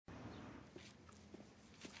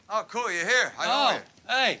Oh, cool, you're here. I know you.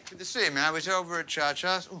 Hey. Good to see you, man. I was over at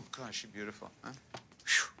Cha-Cha's. Oh, gosh, she's beautiful. Huh?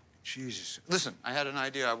 Whew. Jesus. Listen, I had an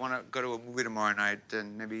idea. I want to go to a movie tomorrow night,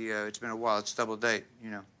 and maybe it's been a while. It's double date,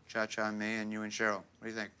 you know. Cha-Cha and me, and you and Cheryl. What do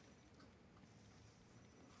you think?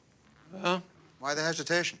 Why the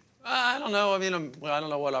hesitation? I don't know. I mean, I don't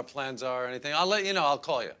know what our plans are or anything. I'll let you know. I'll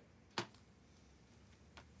call you.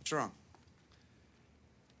 What's wrong?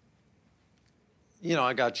 You know,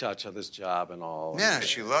 I got Cha-Cha this job and all. Yeah,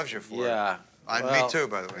 she loves you for it. Yeah. Me too,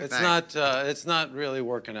 by the way. It's not really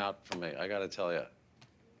working out for me, I gotta tell you.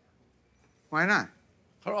 Why not?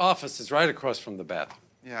 Her office is right across from the bathroom.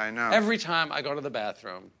 Yeah, I know. Every time I go to the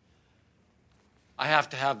bathroom, I have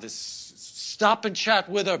to have this stop and chat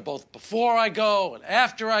with her both before I go and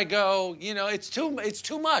after I go. You know, it's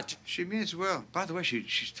too much. She means well. By the way,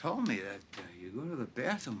 she's told me that you go to the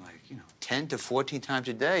bathroom like, 10 to 14 times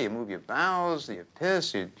a day. You move your bowels, you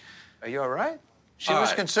piss, Are you all right? She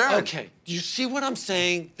was concerned. Okay, do you see what I'm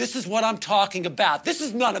saying? This is what I'm talking about. This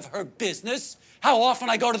is none of her business. How often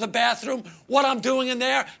I go to the bathroom, what I'm doing in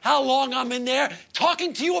there, how long I'm in there.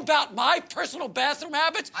 Talking to you about my personal bathroom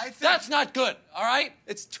habits, that's not good, all right?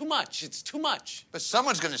 It's too much. It's too much. But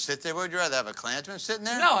someone's going to sit there. Would you rather have a Klansman sitting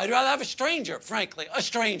there? No, I'd rather have a stranger, frankly. A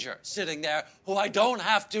stranger sitting there who I don't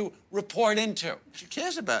have to report into. She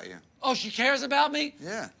cares about you. Oh, she cares about me?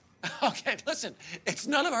 Yeah. Okay, listen, it's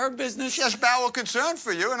none of her business. She has bowel concern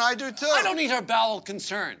for you, and I do too. I don't need her bowel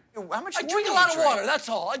concern. How much I drink a lot of water, that's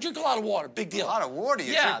all. I drink a lot of water, big deal. A lot of water?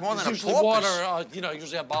 You yeah, drink more than a usually porpoise. water,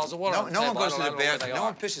 usually have bottles of water. No one goes to the bathroom. No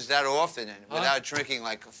one pisses that often without drinking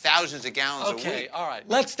like thousands of gallons a week. Okay, all right.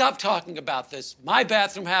 Let's stop talking about this. My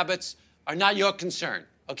bathroom habits are not your concern,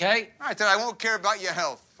 okay? All right, then I won't care about your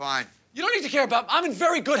health. Fine. You don't need to care about. I'm in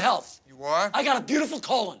very good health. You are? I got a beautiful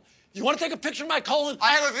colon. You want to take a picture of my colon?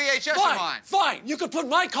 I have a VHS of mine. Fine. You can put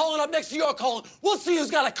my colon up next to your colon. We'll see who's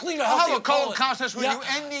got a cleaner, I'll healthier have a colon contest with you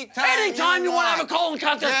anytime. Anytime you want to have a colon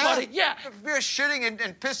contest, buddy. Yeah. You're shitting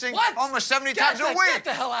and pissing What? almost 70 times a week. Get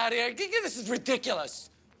the hell out of here. This is ridiculous.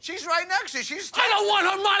 She's right next to you. I don't want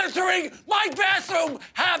her monitoring my bathroom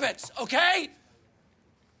habits, okay?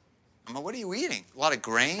 What are you eating? A lot of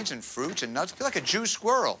grains and fruits and nuts? You're like a Jew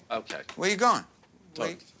squirrel. Okay. Where are you going?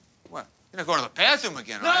 What? You're not going to the bathroom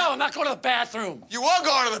again, No, are you? I'm not going to the bathroom. You are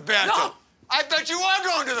going to the bathroom. No. I bet you are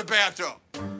going to the bathroom.